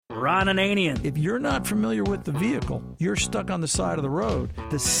Ron Ananian. If you're not familiar with the vehicle, you're stuck on the side of the road.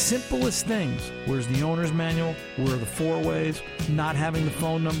 The simplest things, where's the owner's manual, where are the four ways, not having the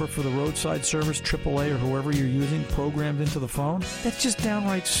phone number for the roadside service, AAA or whoever you're using, programmed into the phone, that's just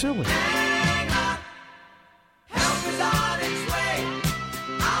downright silly. Hang on. Help is on its way.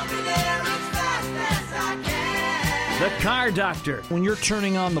 I'll be there as fast as I can. The Car Doctor. When you're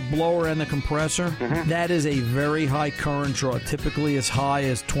turning on the blower and the compressor, that is a very high current draw, typically as high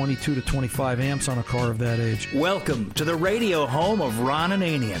as 22 to 25 amps on a car of that age. Welcome to the radio home of Ron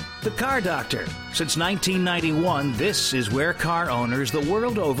Ananian, the Car Doctor. Since 1991, this is where car owners the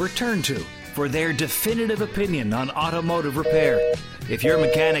world over turn to for their definitive opinion on automotive repair. If your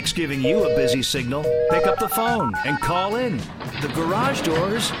mechanic's giving you a busy signal, pick up the phone and call in. The garage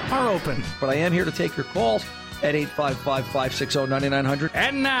doors are open. But I am here to take your calls at 855-560-9900.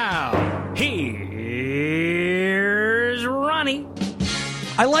 And now, here's Ronnie.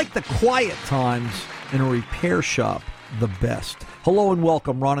 I like the quiet times in a repair shop the best. Hello and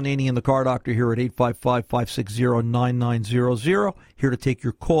welcome. Ron Ananian, the Car Doctor, here at 855-560-9900. Here to take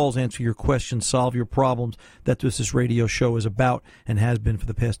your calls, answer your questions, solve your problems. That's what this radio show is about and has been for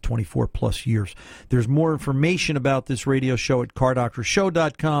the past 24-plus years. There's more information about this radio show at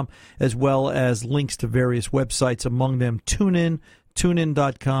cardoctorshow.com, as well as links to various websites, among them TuneIn,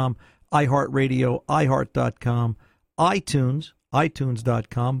 tunein.com, iHeartRadio, iHeart.com, iTunes,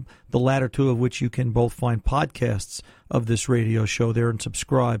 iTunes.com, the latter two of which you can both find podcasts of this radio show there and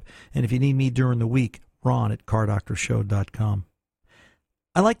subscribe. And if you need me during the week, Ron at cardoctorshow.com.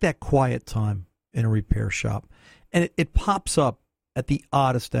 I like that quiet time in a repair shop. And it pops up at the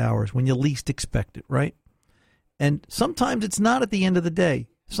oddest hours when you least expect it, right? And sometimes it's not at the end of the day.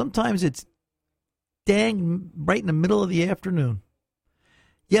 Sometimes it's dang right in the middle of the afternoon.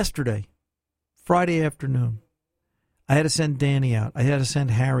 Yesterday, Friday afternoon, I had to send Danny out. I had to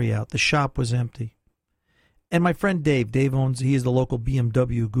send Harry out. The shop was empty. And my friend Dave he is the local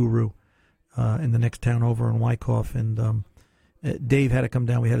BMW guru in the next town over in Wyckoff. And Dave had to come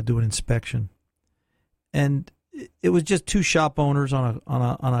down. We had to do an inspection. And it was just two shop owners on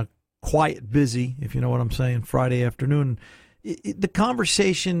a quiet, busy, if you know what I'm saying, Friday afternoon. The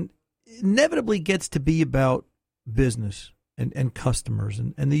conversation inevitably gets to be about business and customers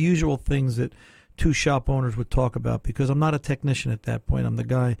and the usual things that two shop owners would talk about, because I'm not a technician at that point. I'm the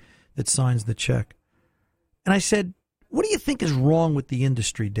guy that signs the check. And I said, what do you think is wrong with the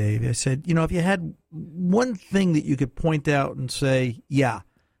industry, Dave? I said, if you had one thing that you could point out and say, yeah,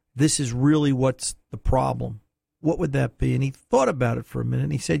 this is really what's the problem, what would that be? And he thought about it for a minute,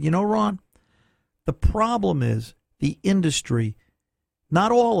 and he said, Ron, the problem is the industry,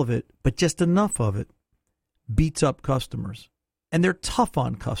 not all of it, but just enough of it, beats up customers. And they're tough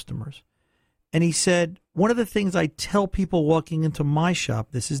on customers. And he said, one of the things I tell people walking into my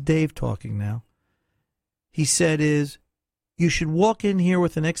shop, this is Dave talking now, he said is, you should walk in here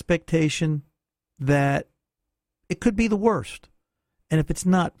with an expectation that it could be the worst. And if it's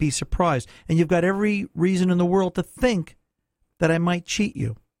not, be surprised. And you've got every reason in the world to think that I might cheat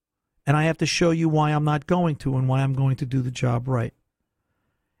you. And I have to show you why I'm not going to and why I'm going to do the job right.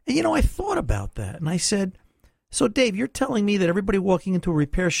 And, I thought about that. And I said, so, Dave, you're telling me that everybody walking into a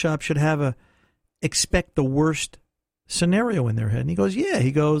repair shop should have expect the worst scenario in their head? And he goes, yeah.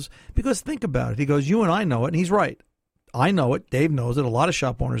 He goes, because think about it. He goes, you and I know it. And he's right. I know it. Dave knows it. A lot of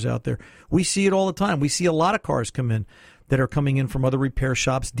shop owners out there. We see it all the time. We see a lot of cars come in that are coming in from other repair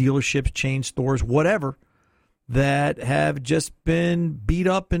shops, dealerships, chain stores, whatever, that have just been beat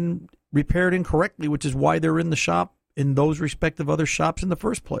up and repaired incorrectly, which is why they're in the shop in those respective other shops in the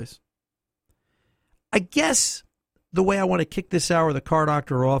first place. I guess the way I want to kick this hour of the Car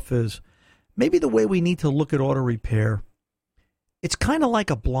Doctor off is maybe the way we need to look at auto repair. It's kind of like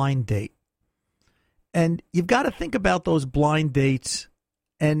a blind date. And you've got to think about those blind dates.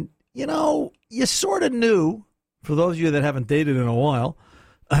 And, you sort of knew, for those of you that haven't dated in a while,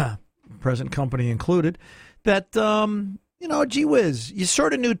 present company included, that, gee whiz, you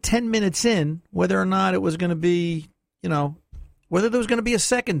sort of knew 10 minutes in whether or not it was going to be, whether there was going to be a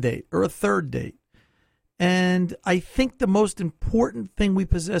second date or a third date. And I think the most important thing we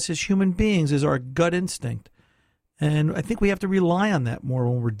possess as human beings is our gut instinct. And I think we have to rely on that more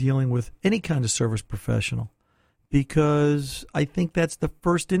when we're dealing with any kind of service professional, because I think that's the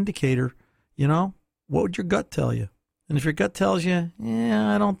first indicator, what would your gut tell you? And if your gut tells you,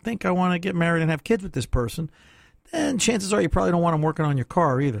 I don't think I want to get married and have kids with this person, then chances are you probably don't want them working on your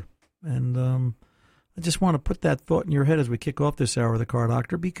car either. And I just want to put that thought in your head as we kick off this hour of the Car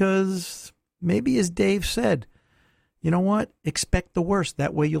Doctor, because maybe, as Dave said, you know what? Expect the worst.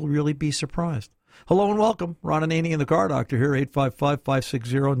 That way you'll really be surprised. Hello and welcome. Ron Ananian, the Car Doctor here,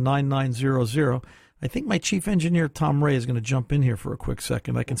 855-560-9900. I think my chief engineer, Tom Ray, is going to jump in here for a quick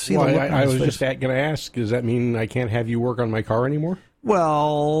second. I can see the look on I his was face. just going to ask, does that mean I can't have you work on my car anymore?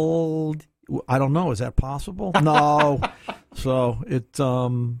 Well, I don't know. Is that possible? No. So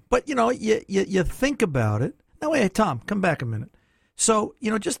but you think about it. No, wait, Tom, come back a minute. So,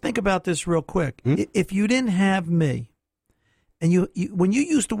 just think about this real quick. If you didn't have me, and you when you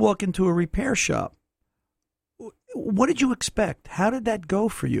used to walk into a repair shop, what did you expect? How did that go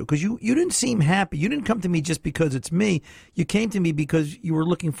for you? Because you didn't seem happy. You didn't come to me just because it's me. You came to me because you were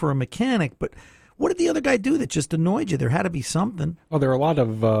looking for a mechanic. But what did the other guy do that just annoyed you? There had to be something. Well, there are a lot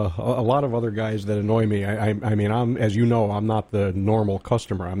of other guys that annoy me. I mean, as you know, I'm not the normal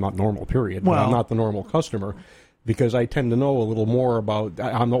customer. I'm not normal, period. But I'm not the normal customer because I tend to know a little more about.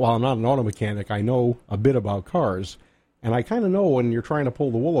 While I'm not an auto mechanic, I know a bit about cars. And I kind of know when you're trying to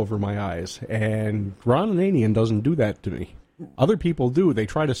pull the wool over my eyes. And Ron Ananian doesn't do that to me. Other people do. They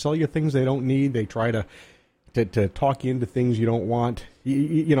try to sell you things they don't need. They try to talk you into things you don't want.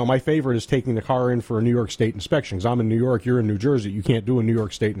 My favorite is taking the car in for a New York State inspection. Because I'm in New York, you're in New Jersey. You can't do a New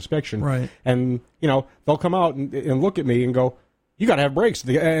York State inspection. Right. And, they'll come out and look at me and go, you got to have brakes.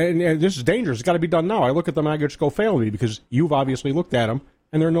 And this is dangerous. It's got to be done now. I look at them and I just go, fail me because you've obviously looked at them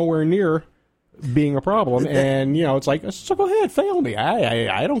and they're nowhere near being a problem, and it's like, so go ahead, fail me.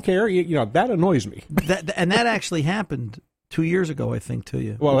 I don't care. That annoys me. That actually happened 2 years ago, I think, to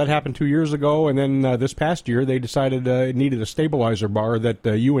you. Well, that happened 2 years ago, and then this past year they decided it needed a stabilizer bar that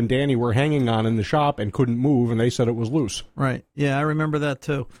you and Danny were hanging on in the shop and couldn't move, and they said it was loose. Right. Yeah, I remember that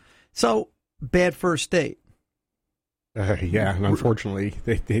too. So bad first date. Yeah, and unfortunately,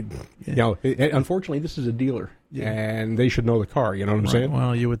 unfortunately, this is a dealer, and they should know the car. You know what I'm saying?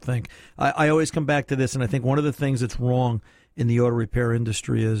 Well, you would think. I always come back to this, and I think one of the things that's wrong in the auto repair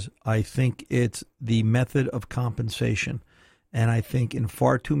industry is I think it's the method of compensation, and I think in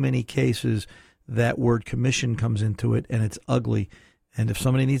far too many cases that word commission comes into it, and it's ugly. And if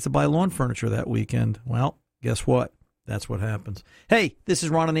somebody needs to buy lawn furniture that weekend, well, guess what? That's what happens. Hey, this is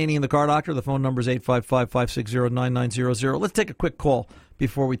Ron Ananian, the Car Doctor. The phone number is 855-560-9900. Let's take a quick call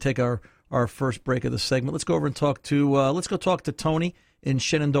before we take our first break of the segment. Let's go over and talk to Tony in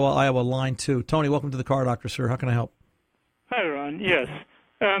Shenandoah, Iowa, line 2. Tony, welcome to the Car Doctor, sir. How can I help? Hi, Ron. Yes.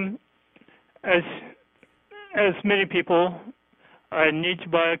 As many people, I need to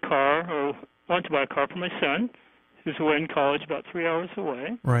buy a car or want to buy a car for my son, who's away in college about 3 hours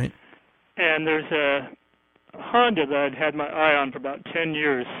away. Right. And there's a Honda that I'd had my eye on for about 10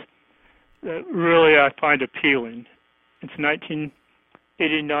 years that really I find appealing. It's a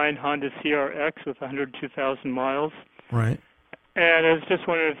 1989 Honda CRX with 102,000 miles. Right. And I was just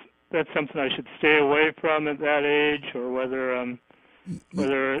wondering if that's something I should stay away from at that age, or whether Tony,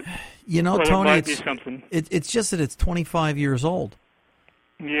 it might be something. It's just that it's 25 years old.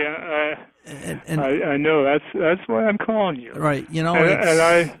 Yeah, and I know that's why I'm calling you. Right,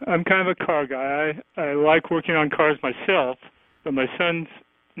 I'm kind of a car guy. I like working on cars myself, but my son's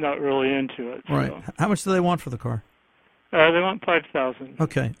not really into it. Right. So. How much do they want for the car? They want $5,000.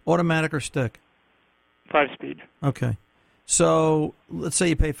 Okay. Automatic or stick? 5-speed. Okay. So let's say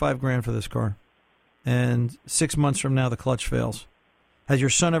you pay $5,000 for this car, and 6 months from now the clutch fails. Has your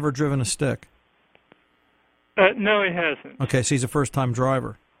son ever driven a stick? No, he hasn't. Okay, so he's a first-time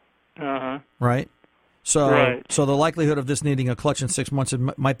driver. Uh-huh. Right? So, Right. So the likelihood of this needing a clutch in 6 months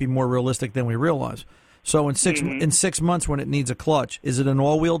might be more realistic than we realize. So in 6 months when it needs a clutch, is it an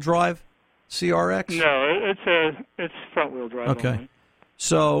all-wheel drive CRX? No, it's front-wheel drive. Okay. Only.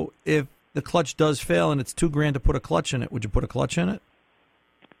 So if the clutch does fail and it's $2,000 to put a clutch in it, would you put a clutch in it?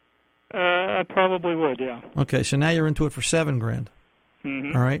 I probably would, yeah. Okay, so now you're into it for $7,000.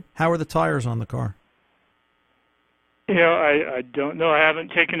 Mm-hmm. All right. How are the tires on the car? I don't know. I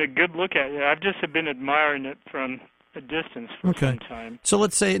haven't taken a good look at it. I've just been admiring it from a distance for some time. So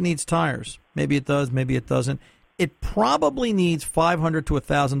let's say it needs tires. Maybe it does, maybe it doesn't. It probably needs $500 to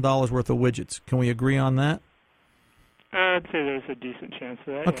 $1,000 worth of widgets. Can we agree on that? I'd say there's a decent chance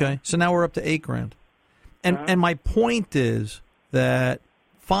of that. Okay, yeah. so now we're up to $8,000. And my point is that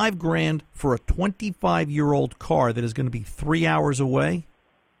 $5,000 for a 25-year-old car that is going to be 3 hours away.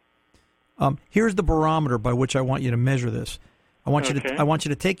 Here's the barometer by which I want you to measure this. I want you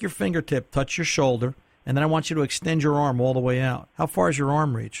to take your fingertip, touch your shoulder, and then I want you to extend your arm all the way out. How far does your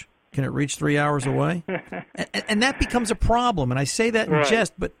arm reach? Can it reach 3 hours away? and that becomes a problem. And I say that in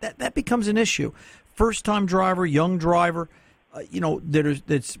jest, but that becomes an issue. First-time driver, young driver,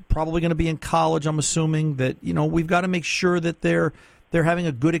 that's probably going to be in college. I'm assuming that we've got to make sure that they're having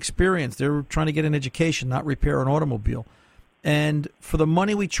a good experience. They're trying to get an education, not repair an automobile. And for the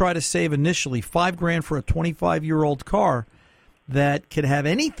money we try to save initially, $5,000 for a 25-year-old car that could have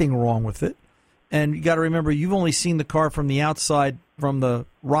anything wrong with it. And you got to remember, you've only seen the car from the outside, from the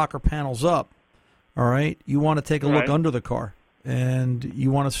rocker panels up. All right, you want to take a look under the car, and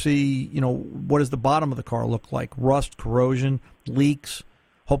you want to see, what does the bottom of the car look like? Rust, corrosion, leaks.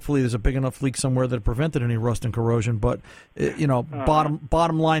 Hopefully, there's a big enough leak somewhere that it prevented any rust and corrosion. But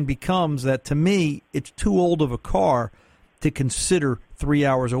bottom line becomes that, to me, it's too old of a car to consider 3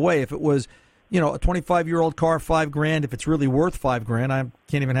 hours away. If it was, a 25-year-old car, $5,000. If it's really worth $5,000, I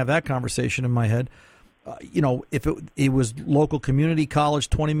can't even have that conversation in my head. If it was local community college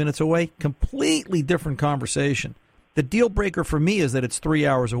 20 minutes away, completely different conversation. The deal breaker for me is that it's 3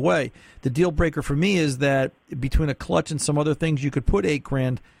 hours away. The deal breaker for me is that between a clutch and some other things, you could put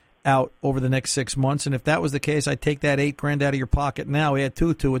 $8,000 out over the next 6 months. And if that was the case, I'd take that $8,000 out of your pocket now, add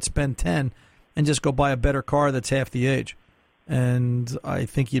 $2,000 to it, spend $10,000, and just go buy a better car that's half the age. And I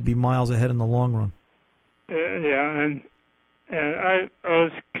think you'd be miles ahead in the long run. And I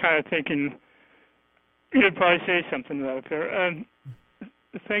was kind of thinking you'd probably say something to that up here.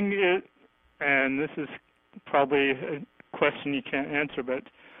 The thing is, and this is probably a question you can't answer, but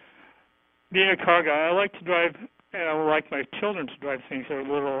being a car guy, I like to drive, and I would like my children to drive things that are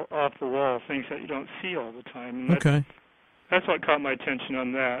a little off the wall, things that you don't see all the time. And that's what caught my attention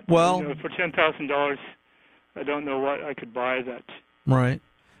on that. Well, for $10,000, I don't know what I could buy that would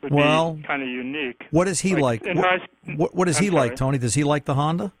be kind of unique. What is he like? What is he like, Tony? Does he like the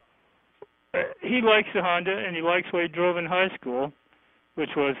Honda? He likes the Honda, and he likes what he drove in high school, which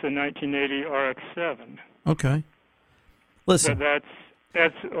was the 1980 RX-7. Okay. Listen. But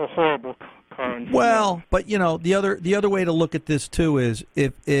that's a horrible car. Well, but the other way to look at this too is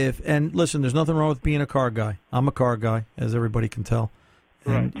if and listen, there's nothing wrong with being a car guy. I'm a car guy, as everybody can tell.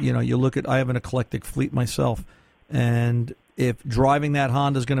 And you look at, I have an eclectic fleet myself, and if driving that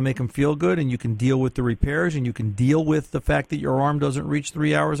Honda is going to make them feel good, and you can deal with the repairs, and you can deal with the fact that your arm doesn't reach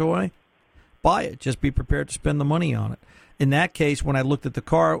 3 hours away, buy it. Just be prepared to spend the money on it. In that case, when I looked at the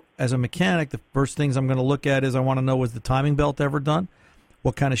car as a mechanic, the first things I'm going to look at is I want to know, was the timing belt ever done?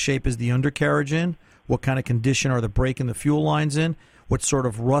 What kind of shape is the undercarriage in? What kind of condition are the brake and the fuel lines in? What sort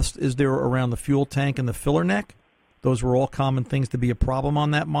of rust is there around the fuel tank and the filler neck? Those were all common things to be a problem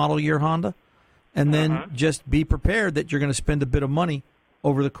on that model year Honda. And then just be prepared that you're going to spend a bit of money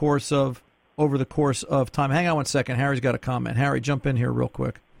over the course of time. Hang on one second. Harry's got a comment. Harry, jump in here real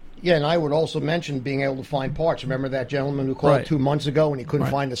quick. Yeah, and I would also mention being able to find parts. Remember that gentleman who called 2 months ago and he couldn't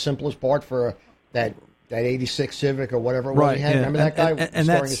find the simplest part for that 86 Civic or whatever it was he had? Remember that guy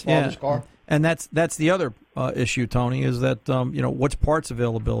storing his father's car? And that's the other issue, Tony, is that what's parts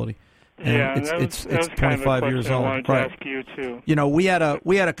availability? And it's 25 years old. I wanted to ask you too. We had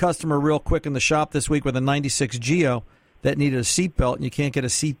a customer real quick in the shop this week with a 96 Geo that needed a seatbelt, and you can't get a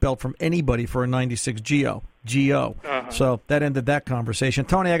seatbelt from anybody for a 96 Geo. So that ended that conversation.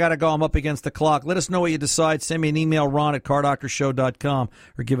 Tony, I got to go. I'm up against the clock. Let us know what you decide. Send me an email, ron@cardoctorshow.com,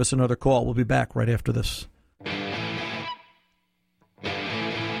 or give us another call. We'll be back right after this.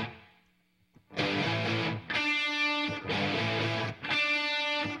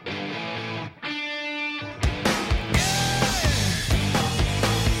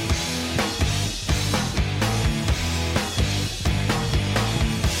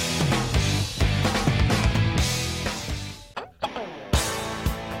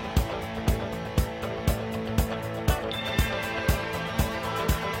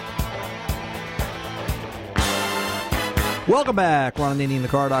 Welcome back. Ron Ananian, the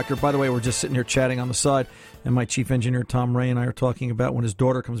Car Doctor. By the way, we're just sitting here chatting on the side, and my chief engineer, Tom Ray, and I are talking about when his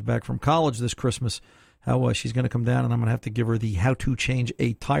daughter comes back from college this Christmas, how she's going to come down, and I'm going to have to give her the how to change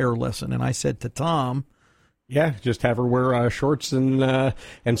a tire lesson. And I said to Tom, yeah, just have her wear shorts and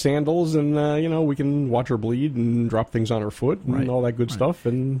sandals, and we can watch her bleed and drop things on her foot and all that good stuff,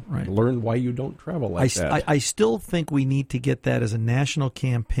 and learn why you don't travel like that. I still think we need to get that as a national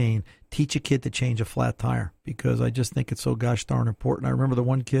campaign. Teach a kid to change a flat tire, because I just think it's so gosh darn important. I remember the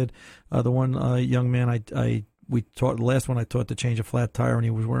one kid, young man we taught, the last one I taught to change a flat tire, and he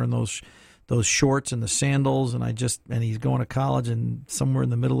was wearing those shorts and the sandals, and he's going to college and somewhere in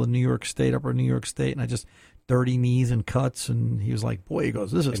the middle of New York State, upper New York State, and I just dirty knees and cuts, and he was like, boy, he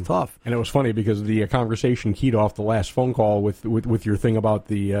goes, this is tough. And it was funny because the conversation keyed off the last phone call with your thing about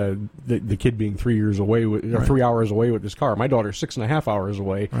the kid being 3 years away, or 3 hours away with his car. My daughter's 6.5 hours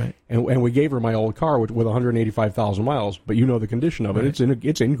away, and we gave her my old car with 185,000 miles, but the condition of it,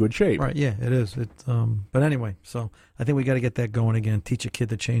 it's in good shape. Right, yeah, it is. But anyway, so I think we got to get that going again, teach a kid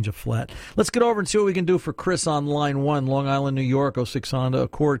to change a flat. Let's get over and see what we can do for Chris on line 1, Long Island, New York, 06 Honda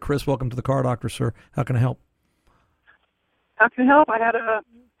Accord. Chris, welcome to the Car Doctor, sir. How can I help? How can I help? I had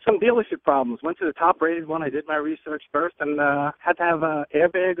some dealership problems. Went to the top-rated one. I did my research first and had to have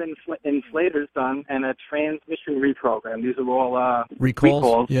airbag inflators done and a transmission reprogram. These are all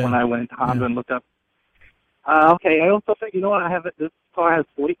recalls when I went to Honda and looked up. Okay, I also think, you know what, this car has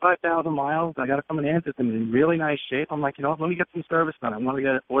 45,000 miles. I got it from an aunt. It's in really nice shape. I'm like, you know what, let me get some service done. I want to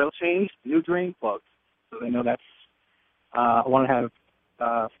get an oil change, new drain plugs. So they know that's, I want to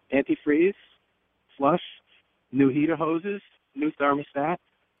have antifreeze, flush, new heater hoses, new thermostat.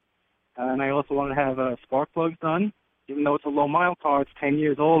 And I also want to have spark plugs done. Even though it's a low-mile car, it's 10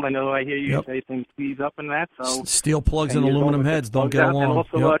 years old. I know I hear you say things squeeze up and that. So steel plugs and aluminum heads don't get along. And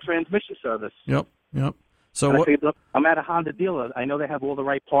also transmission service. Yep. So I figured, look, I'm at a Honda dealer. I know they have all the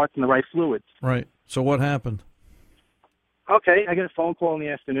right parts and the right fluids. Right. So what happened? Okay, I get a phone call in the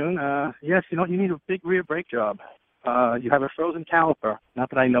afternoon. Yes, you need a big rear brake job. You have a frozen caliper. Not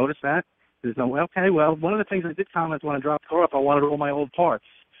that I noticed that. There's no, okay, well, one of the things I did comment when I dropped the car off, I wanted all my old parts.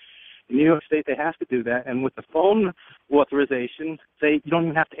 In New York State, they have to do that. And with the phone authorization, you don't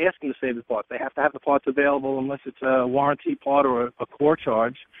even have to ask them to save the parts. They have to have the parts available unless it's a warranty part or a core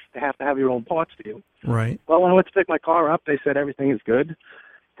charge. They have to have your own parts for you. Right. Well, when I went to pick my car up, they said everything is good.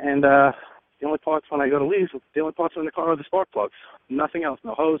 And the only parts when I go to leave, the only parts in the car are the spark plugs. Nothing else.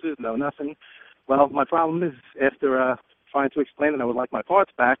 No hoses, no nothing. Well, my problem is after trying to explain that I would like my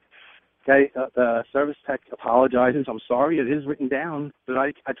parts back, okay, the service tech apologizes. I'm sorry. It is written down, but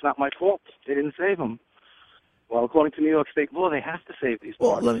it's not my fault. They didn't save them. Well, according to New York State law, they have to save these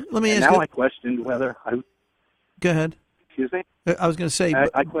parts. Well, let me ask you. Now I questioned whether I... Go ahead. Excuse me? I was going to say...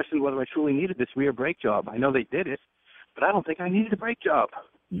 I questioned whether I truly needed this rear brake job. I know they did it, but I don't think I needed a brake job.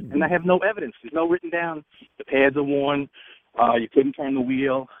 And I have no evidence. There's no written down. The pads are worn. You couldn't turn the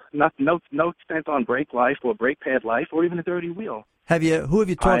wheel. No extent on brake life or brake pad life or even a dirty wheel. Who have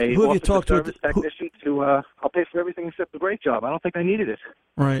you talked to? Service technician I'll pay for everything except the brake job. I don't think I needed it.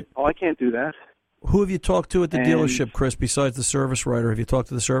 Right. Oh, I can't do that. Who have you talked to at the dealership, Chris, besides the service writer? Have you talked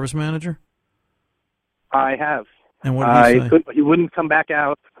to the service manager? I have. And what did he say? He wouldn't come back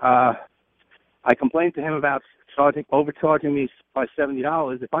out. I complained to him about overcharging me by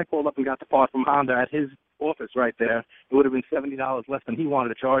 $70. If I called up and got the part from Honda at his office right there, it would have been $70 less than he wanted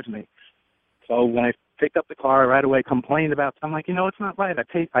to charge me. So when I picked up the car right away, complained about it, I'm like, it's not right.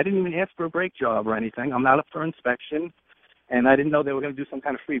 I didn't even ask for a brake job or anything. I'm not up for inspection, and I didn't know they were going to do some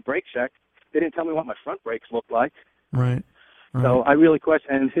kind of free brake check. They didn't tell me what my front brakes looked like. Right. So I really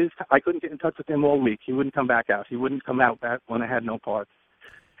questioned. And I couldn't get in touch with him all week. He wouldn't come back out. He wouldn't come out back when I had no parts.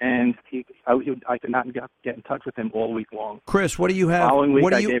 And I could not get in touch with him all week long. Chris, what do you have? The following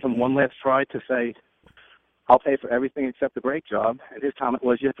week, I gave him one last try to say, I'll pay for everything except the brake job. And his comment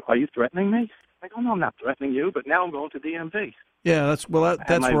was, are you threatening me? I don't know, I'm not threatening you, but now I'm going to DMV. Yeah, that's where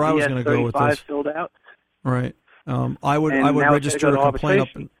I was going to go with this. Filled out. Right. I would register a complaint up.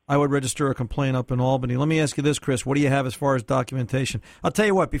 I would register a complaint up in Albany. Let me ask you this, Chris. What do you have as far as documentation? I'll tell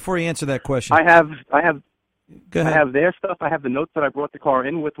you what. Before you answer that question, I have. Go ahead. I have their stuff. I have the notes that I brought the car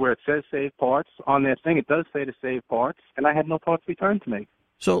in with, where it says save parts on their thing. It does say to save parts, and I had no parts returned to me.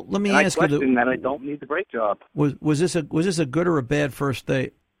 So let me ask you. I question that I don't need the brake job. Was this a good or a bad first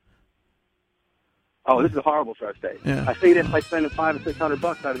date? Oh, this is a horrible first date. Yeah. I figured if I spent $500 or $600,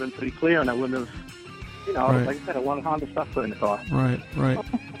 I'd have been pretty clear, and I wouldn't have. Right. Like I said, I wanted Honda stuff put in the car. Right.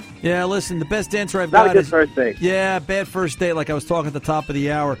 Yeah, listen, the best answer I've got is... Not a good first date. Yeah, bad first date, like I was talking at the top of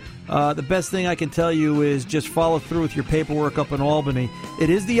the hour. The best thing I can tell you is just follow through with your paperwork up in Albany. It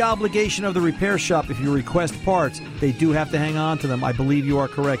is the obligation of the repair shop if you request parts. They do have to hang on to them. I believe you are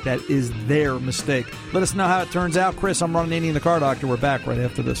correct. That is their mistake. Let us know how it turns out. Chris, I'm Ron Ananian, the Car Doctor. We're back right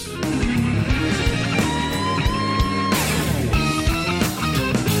after this.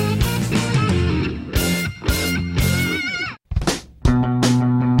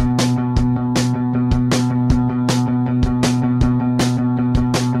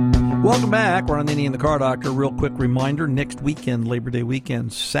 Welcome back. We're on Ananian the Car Doctor. Real quick reminder, next weekend, Labor Day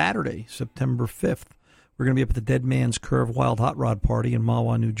weekend, Saturday, September 5th, we're going to be up at the Dead Man's Curve Wild Hot Rod Party in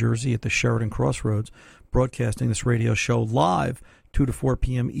Mahwah, New Jersey at the Sheridan Crossroads, broadcasting this radio show live 2 to 4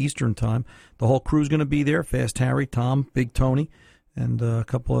 p.m. Eastern Time. The whole crew's going to be there, Fast Harry, Tom, Big Tony, and a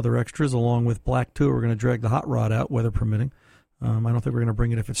couple other extras, along with Black 2. We're going to drag the hot rod out, weather permitting. I don't think we're going to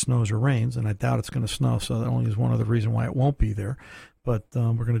bring it if it snows or rains, and I doubt it's going to snow, so that only is one other reason why it won't be there. But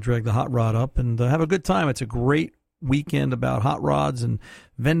we're going to drag the hot rod up and have a good time. It's a great weekend about hot rods and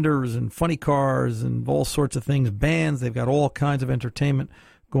vendors and funny cars and all sorts of things, bands. They've got all kinds of entertainment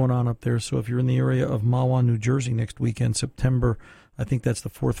going on up there. So if you're in the area of Mahwah, New Jersey next weekend, September, I think that's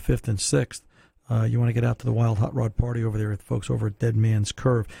the 4th, 5th, and 6th, You want to get out to the Wild Hot Rod Party over there with folks over at Dead Man's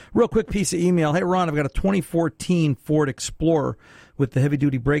Curve. Real quick piece of email. Hey, Ron, I've got a 2014 Ford Explorer with the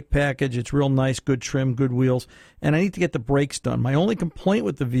heavy-duty brake package. It's real nice, good trim, good wheels, and I need to get the brakes done. My only complaint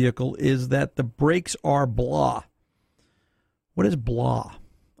with the vehicle is that the brakes are blah. What is blah?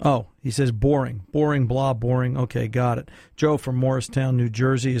 Oh, he says boring. Boring, blah, boring. Okay, got it. Joe from Morristown, New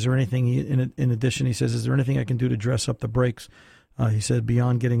Jersey. Is there anything, in addition, he says, is there anything I can do to dress up the brakes? He said,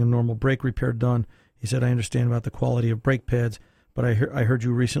 beyond getting a normal brake repair done, he said, I understand about the quality of brake pads, but I heard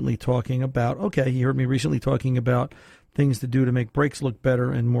you recently talking about, he heard me recently talking about things to do to make brakes look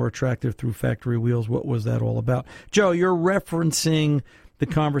better and more attractive through factory wheels. What was that all about? Joe, you're referencing the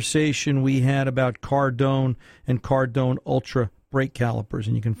conversation we had about Cardone and Cardone Ultra brake calipers,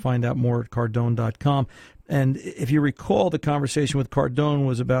 and you can find out more at Cardone.com. And if you recall, the conversation with Cardone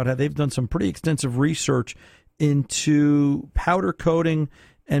was about how they've done some pretty extensive research into powder coating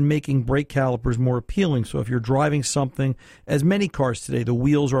and making brake calipers more appealing. So if you're driving something, as many cars today, the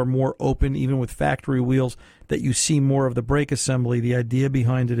wheels are more open, even with factory wheels, that you see more of the brake assembly. The idea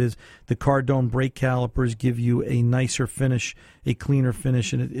behind it is the Cardone brake calipers give you a nicer finish, a cleaner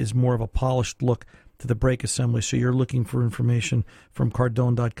finish, and it is more of a polished look to the brake assembly. So you're looking for information from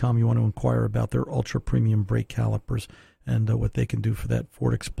Cardone.com. You want to inquire about their ultra-premium brake calipers and what they can do for that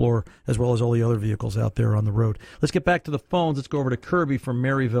Ford Explorer, as well as all the other vehicles out there on the road. Let's get back to the phones. Let's go over to Kirby from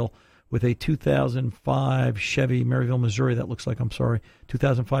Maryville with a 2005 Chevy, Maryville, Missouri,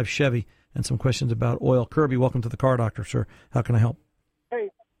 2005 Chevy, and some questions about oil. Kirby, welcome to the Car Doctor, sir. How can I help? Hey,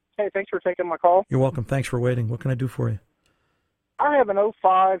 thanks for taking my call. You're welcome. Thanks for waiting. What can I do for you? I have an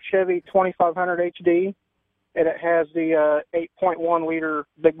 05 Chevy 2500 HD, and it has the 8.1-liter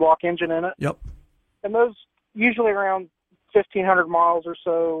big block engine in it. Yep. And those, usually around 1,500 miles or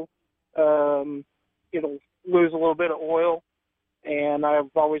so, it'll lose a little bit of oil, and I've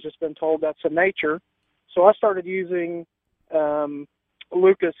always just been told that's the nature. So I started using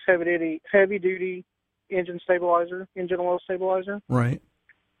Lucas heavy-duty engine oil stabilizer. Right.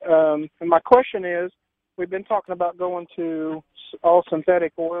 And my question is, we've been talking about going to all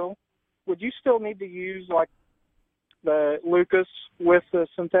synthetic oil. Would you still need to use, like, the Lucas with the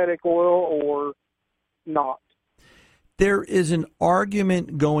synthetic oil or not? There is an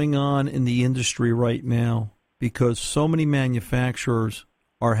argument going on in the industry right now because so many manufacturers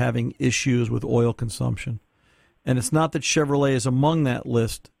are having issues with oil consumption. And it's not that Chevrolet is among that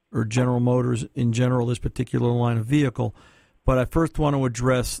list or General Motors in general, this particular line of vehicle, but I first want to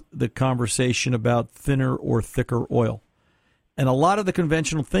address the conversation about thinner or thicker oil. And a lot of the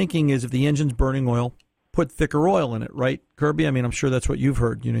conventional thinking is if the engine's burning oil, put thicker oil in it, right, Kirby? I mean, I'm sure that's what you've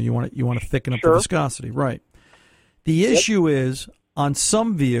heard. You know, you want to thicken up the viscosity, right? The issue is on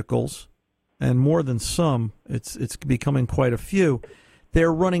some vehicles, and more than some, it's becoming quite a few,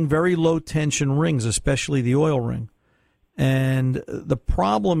 they're running very low tension rings, especially the oil ring. And the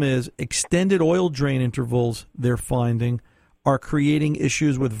problem is extended oil drain intervals, they're finding, are creating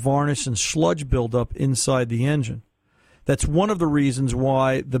issues with varnish and sludge buildup inside the engine. That's one of the reasons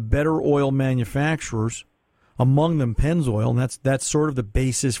why the better oil manufacturers, among them Pennzoil, and that's sort of the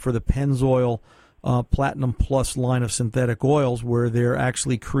basis for the Pennzoil Platinum Plus line of synthetic oils, where they're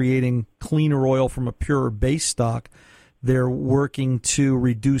actually creating cleaner oil from a purer base stock. They're working to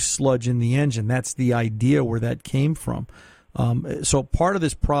reduce sludge in the engine. That's the idea where that came from. So part of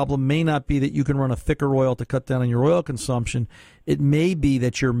this problem may not be that you can run a thicker oil to cut down on your oil consumption. It may be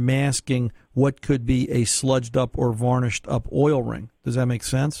that you're masking what could be a sludged up or varnished up oil ring. Does that make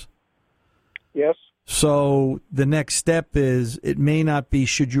sense? Yes. So the next step is it may not be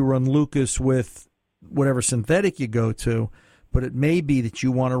should you run Lucas with whatever synthetic you go to, but it may be that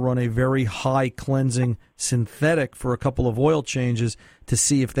you want to run a very high cleansing synthetic for a couple of oil changes to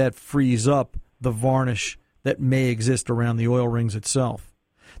see if that frees up the varnish that may exist around the oil rings itself.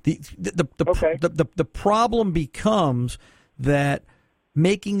 The problem becomes that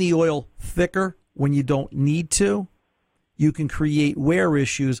making the oil thicker when you don't need to, you can create wear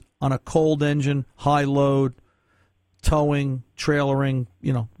issues on a cold engine, high load, towing, trailering,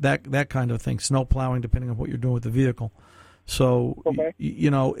 that kind of thing, snow plowing, depending on what you're doing with the vehicle. So,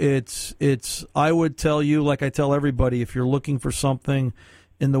 it's I would tell you, like I tell everybody, if you're looking for something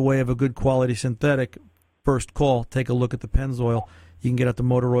in the way of a good quality synthetic, first call, take a look at the Pennzoil. You can get it to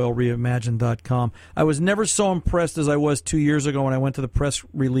MotorOilReimagined.com. I was never so impressed as I was 2 years ago when I went to the press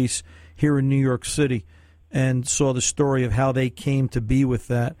release here in New York City and saw the story of how they came to be with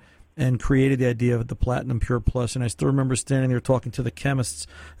that and created the idea of the Platinum Pure Plus. And I still remember standing there talking to the chemists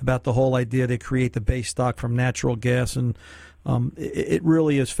about the whole idea they create the base stock from natural gas and It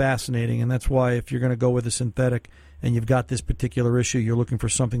really is fascinating, and that's why if you're going to go with a synthetic and you've got this particular issue, you're looking for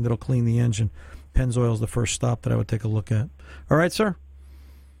something that'll clean the engine. Pennzoil is the first stop that I would take a look at. All right, sir?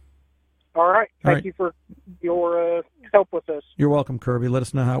 All right. Thank you for your help with this. You're welcome, Kirby. Let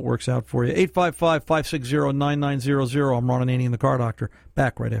us know how it works out for you. 855-560-9900. I'm Ron Ananian, the Car Doctor.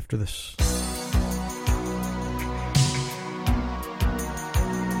 Back right after this.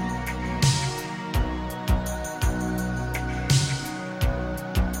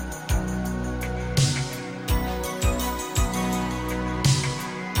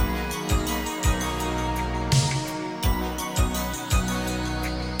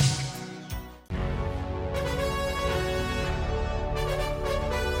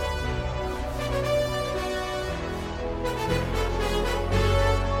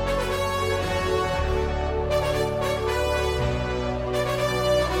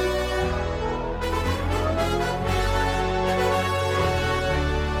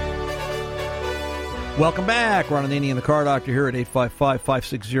 Welcome back. Ron Ananian, the Car Doctor, here at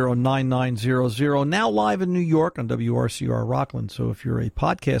 855-560-9900. Now live in New York on WRCR Rockland. So if you're a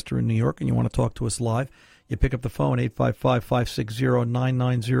podcaster in New York and you want to talk to us live, you pick up the phone,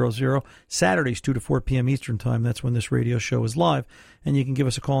 855-560-9900. Saturdays, 2 to 4 p.m. Eastern Time. That's when this radio show is live. And you can give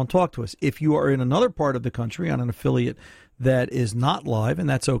us a call and talk to us. If you are in another part of the country on an affiliate that is not live, and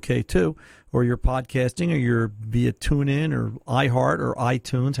that's okay too, or you're podcasting, or you're via TuneIn or iHeart or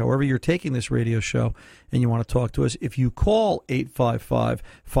iTunes, however you're taking this radio show, and you want to talk to us, if you call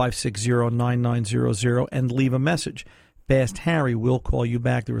 855-560-9900 and leave a message, Fast Harry will call you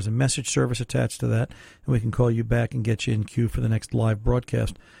back. There is a message service attached to that, and we can call you back and get you in queue for the next live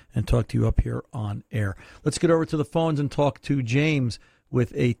broadcast and talk to you up here on air. Let's get over to the phones and talk to James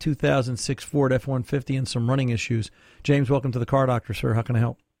with a 2006 Ford F-150 and some running issues. James, welcome to the Car Doctor, sir. How can I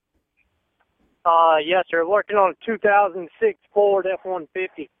help? Yes, sir. Working on a 2006 Ford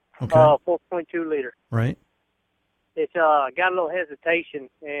F-150, 4.2 liter. Right. It's got a little hesitation,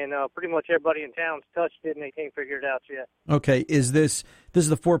 and pretty much everybody in town's touched it, and they can't figure it out yet. Okay. Is this is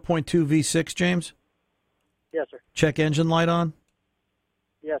the 4.2 V6, James? Yes, sir. Check engine light on?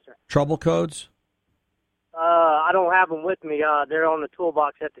 Yes, sir. Trouble codes? I don't have them with me. They're on the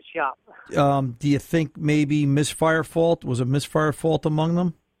toolbox at the shop. Do you think maybe misfire fault? Was a misfire fault among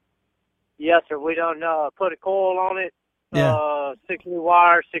them? Yes, sir. We done put a coil on it. Yeah. 6 new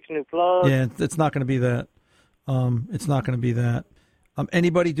wires, 6 new plugs. Yeah, it's not going to be that. It's not going to be that.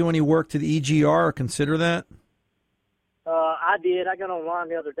 Anybody do any work to the EGR or consider that? I did. I got online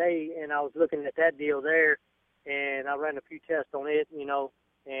the other day, and I was looking at that deal there, and I ran a few tests on it,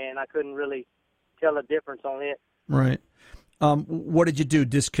 and I couldn't really tell a difference on it. Right. What did you do?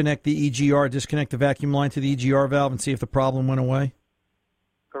 Disconnect the EGR, disconnect the vacuum line to the EGR valve and see if the problem went away?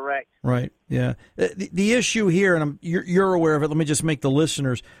 Correct. Right. Yeah. The issue here, and you're aware of it. Let me just make the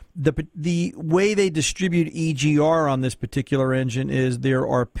listeners. The way they distribute EGR on this particular engine is there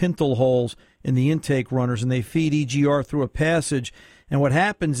are pintle holes in the intake runners, and they feed EGR through a passage. And what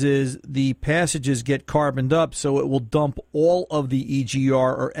happens is the passages get carboned up, so it will dump all of the EGR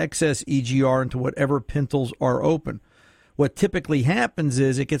or excess EGR into whatever pintles are open. What typically happens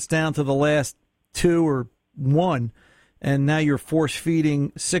is it gets down to the last 2 or 1, and now you're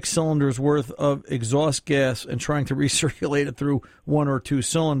force-feeding 6 cylinders worth of exhaust gas and trying to recirculate it through 1 or 2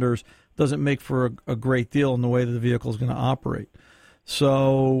 cylinders doesn't make for a great deal in the way that the vehicle is going to operate.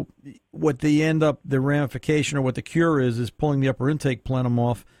 So what they end up, the ramification or what the cure is pulling the upper intake plenum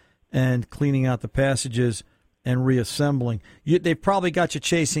off and cleaning out the passages and reassembling. They've probably got you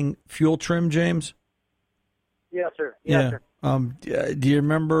chasing fuel trim, James? Yes, sir. Yes, sir. Do you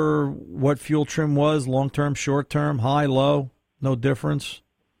remember what fuel trim was? Long-term, short-term, high, low? No difference?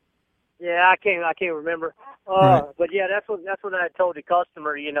 Yeah, I can't remember. Right. But yeah, that's what I told the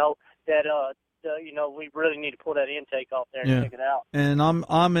customer. That we really need to pull that intake off there and check it out. And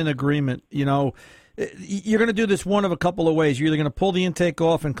I'm in agreement. You're going to do this one of a couple of ways. You're either going to pull the intake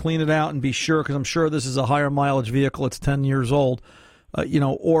off and clean it out and be sure, because I'm sure this is a higher mileage vehicle. It's 10 years old.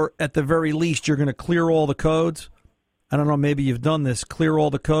 Or at the very least, you're going to clear all the codes. I don't know, maybe you've done this. Clear all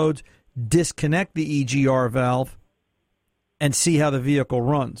the codes, disconnect the EGR valve, and see how the vehicle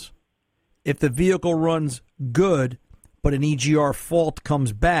runs. If the vehicle runs good, but an EGR fault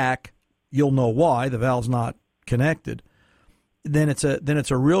comes back, you'll know why. The valve's not connected. Then it's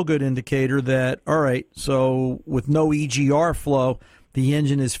a real good indicator that, all right, so with no EGR flow, the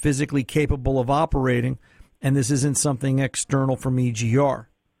engine is physically capable of operating, and this isn't something external from EGR.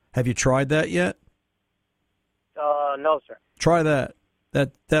 Have you tried that yet? No, sir. Try that.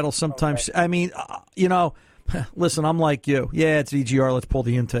 That'll sometimes. Okay. I mean, Listen, I'm like you. Yeah, it's EGR. Let's pull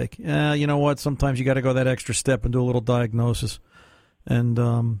the intake. You know what? Sometimes you got to go that extra step and do a little diagnosis. And,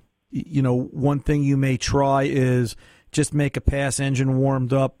 one thing you may try is just make a pass engine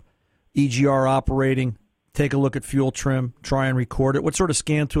warmed up, EGR operating, take a look at fuel trim, try and record it. What sort of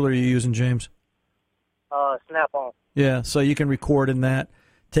scan tool are you using, James? Snap-on. Yeah, so you can record in that.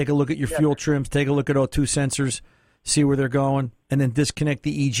 Take a look at your fuel trims, take a look at O2 sensors, see where they're going, and then disconnect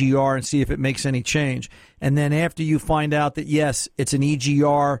the EGR and see if it makes any change. And then after you find out that, yes, it's an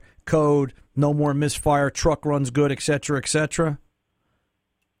EGR code, no more misfire, truck runs good, et cetera,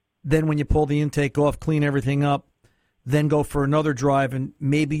 then when you pull the intake off, clean everything up, then go for another drive, and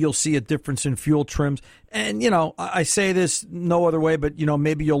maybe you'll see a difference in fuel trims. And, I say this no other way, but,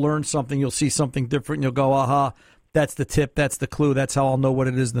 maybe you'll learn something. You'll see something different, and you'll go, aha, that's the tip, that's the clue, that's how I'll know what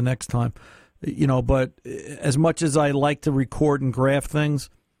it is the next time. But as much as I like to record and graph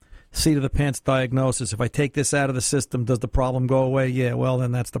things, seat of the pants diagnosis. If I take this out of the system, does the problem go away? Yeah, well,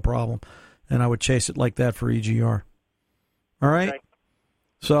 then that's the problem. And I would chase it like that for EGR. All right? Okay.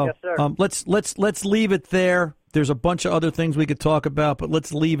 So yes, let's leave it there. There's a bunch of other things we could talk about, but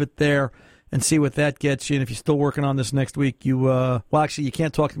let's leave it there and see what that gets you. And if you're still working on this next week, actually, you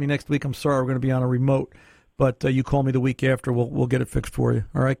can't talk to me next week. I'm sorry, we're going to be on a remote. But you call me the week after. We'll get it fixed for you.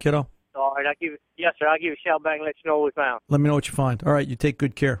 All right, kiddo? All right, yes, sir. I'll give you a shout back and let you know what we found. Let me know what you find. All right, you take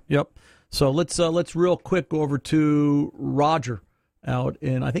good care. Yep. So let's real quick go over to Roger out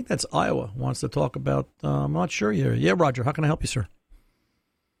in, I think that's Iowa, wants to talk about, I'm not sure here. Yeah, Roger, how can I help you, sir?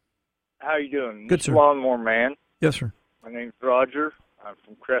 How you doing? Good, sir. Lawnmower Man. Yes, sir. My name's Roger. I'm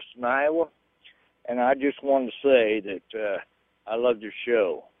from Creston, Iowa. And I just wanted to say that I love your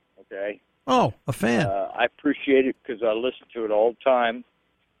show, okay? Oh, a fan. I appreciate it because I listen to it all the time.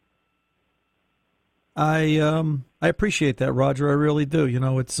 I appreciate that, Roger. I really do.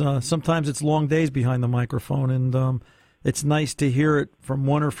 It's sometimes it's long days behind the microphone, and it's nice to hear it from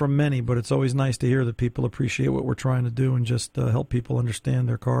one or from many, but it's always nice to hear that people appreciate what we're trying to do and just help people understand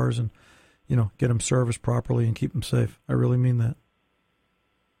their cars and, get them serviced properly and keep them safe. I really mean that.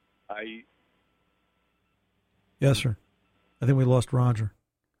 Yes, sir. I think we lost Roger.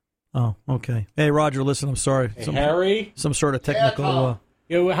 Oh, okay. Hey, Roger, listen, I'm sorry. Hey, Harry? Some sort of technical...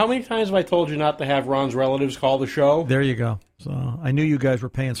 how many times have I told you not to have Ron's relatives call the show? There you go. So I knew you guys were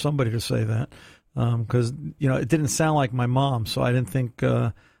paying somebody to say that because, it didn't sound like my mom, so I didn't think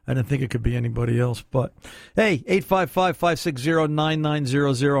it could be anybody else. But, hey,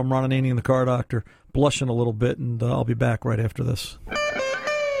 855-560-9900. I'm Ron Ananian, the Car Doctor, blushing a little bit, and I'll be back right after this.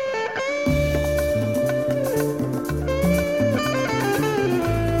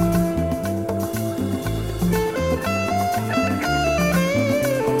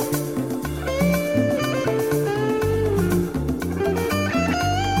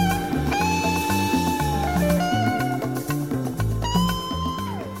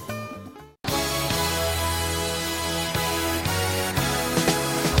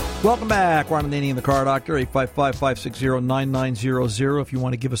 Welcome back. Ron Ananian, the Car Doctor, 855-560-9900. If you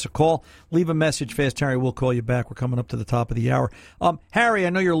want to give us a call, leave a message. Fast Harry will call you back. We're coming up to the top of the hour. Harry,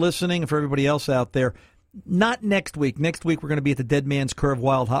 I know you're listening. For everybody else out there, not next week. Next week, we're going to be at the Dead Man's Curve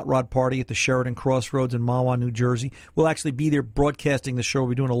Wild Hot Rod Party at the Sheridan Crossroads in Mahwah, New Jersey. We'll actually be there broadcasting the show.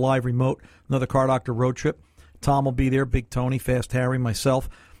 We're doing a live remote, another Car Doctor road trip. Tom will be there, Big Tony, Fast Harry, myself.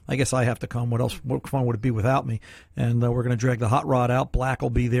 I guess I have to come. What fun would it be without me? And we're going to drag the hot rod out. Black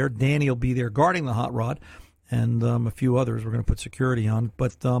will be there. Danny will be there guarding the hot rod. And a few others we're going to put security on.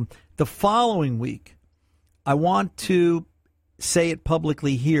 But the following week, I want to say it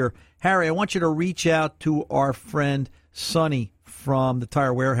publicly here. Harry, I want you to reach out to our friend Sonny from the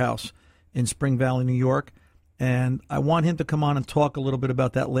Tire Warehouse in Spring Valley, New York. And I want him to come on and talk a little bit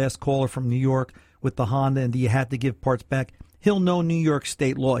about that last caller from New York with the Honda and do you have to give parts back. He'll know New York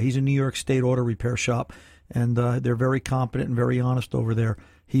State law. He's a New York State auto repair shop, and they're very competent and very honest over there.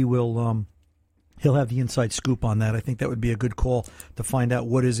 He'll have the inside scoop on that. I think that would be a good call to find out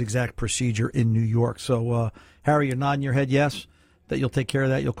what is exact procedure in New York. So, Harry, you're nodding your head yes, that you'll take care of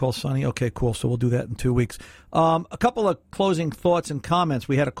that. You'll call Sonny? Okay, cool. So we'll do that in 2 weeks. A couple of closing thoughts and comments.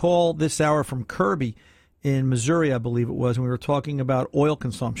 We had a call this hour from Kirby in Missouri, I believe it was, and we were talking about oil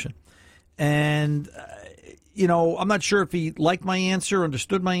consumption. And... I'm not sure if he liked my answer,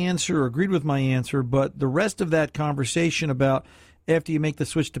 understood my answer, or agreed with my answer, but the rest of that conversation about after you make the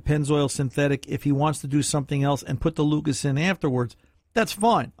switch to Pennzoil synthetic, if he wants to do something else and put the Lucas in afterwards, that's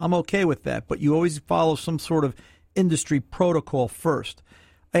fine. I'm okay with that, but you always follow some sort of industry protocol first.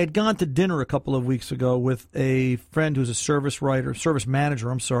 I had gone to dinner a couple of weeks ago with a friend who's a service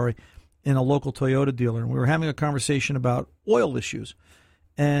manager, in a local Toyota dealer, and we were having a conversation about oil issues.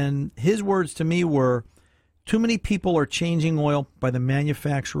 And his words to me were, Too many people are changing oil by the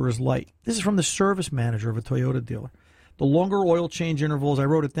manufacturer's light. This is from the service manager of a Toyota dealer. The longer oil change intervals, I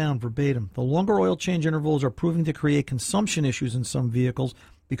wrote it down verbatim, the longer oil change intervals are proving to create consumption issues in some vehicles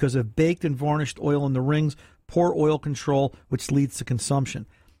because of baked and varnished oil in the rings, poor oil control, which leads to consumption.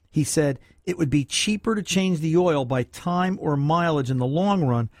 He said it would be cheaper to change the oil by time or mileage in the long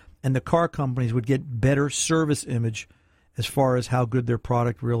run, and the car companies would get better service image as far as how good their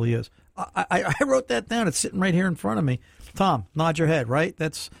product really is. I wrote that down. It's sitting right here in front of me. Tom, nod your head, right?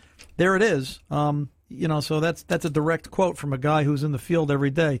 There it is. So that's a direct quote from a guy who's in the field every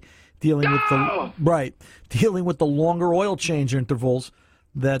day dealing with the longer oil change intervals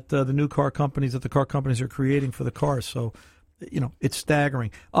that the car companies are creating for the cars. So, it's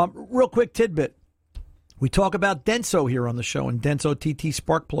staggering. Real quick tidbit. We talk about Denso here on the show and Denso TT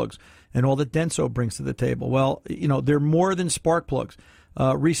spark plugs and all that Denso brings to the table. Well, they're more than spark plugs.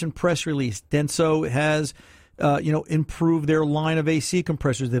 Recent press release, Denso has, improved their line of AC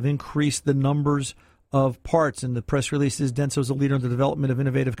compressors. They've increased the numbers of parts. And the press release is Denso is a leader in the development of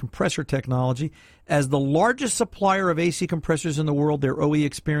innovative compressor technology. As the largest supplier of AC compressors in the world, their OE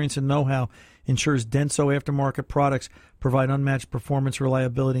experience and know-how ensures Denso aftermarket products provide unmatched performance,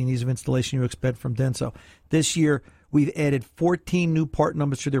 reliability, and ease of installation you expect from Denso. This year, we've added 14 new part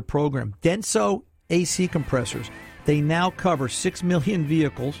numbers to their program. Denso AC compressors, they now cover 6 million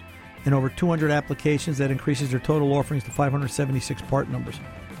vehicles and over 200 applications. That increases their total offerings to 576 part numbers.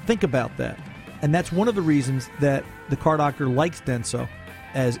 Think about that. And that's one of the reasons that the Car Doctor likes Denso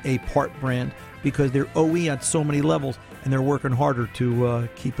as a part brand, because they're OE on so many levels, and they're working harder to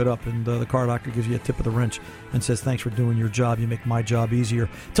keep it up. And the Car Doctor gives you a tip of the wrench and says, thanks for doing your job. You make my job easier.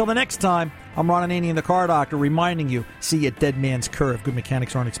 Till the next time, I'm Ron Ananian, the Car Doctor, reminding you, see you at Dead Man's Curve. Good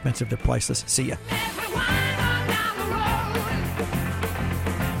mechanics aren't expensive. They're priceless. See ya.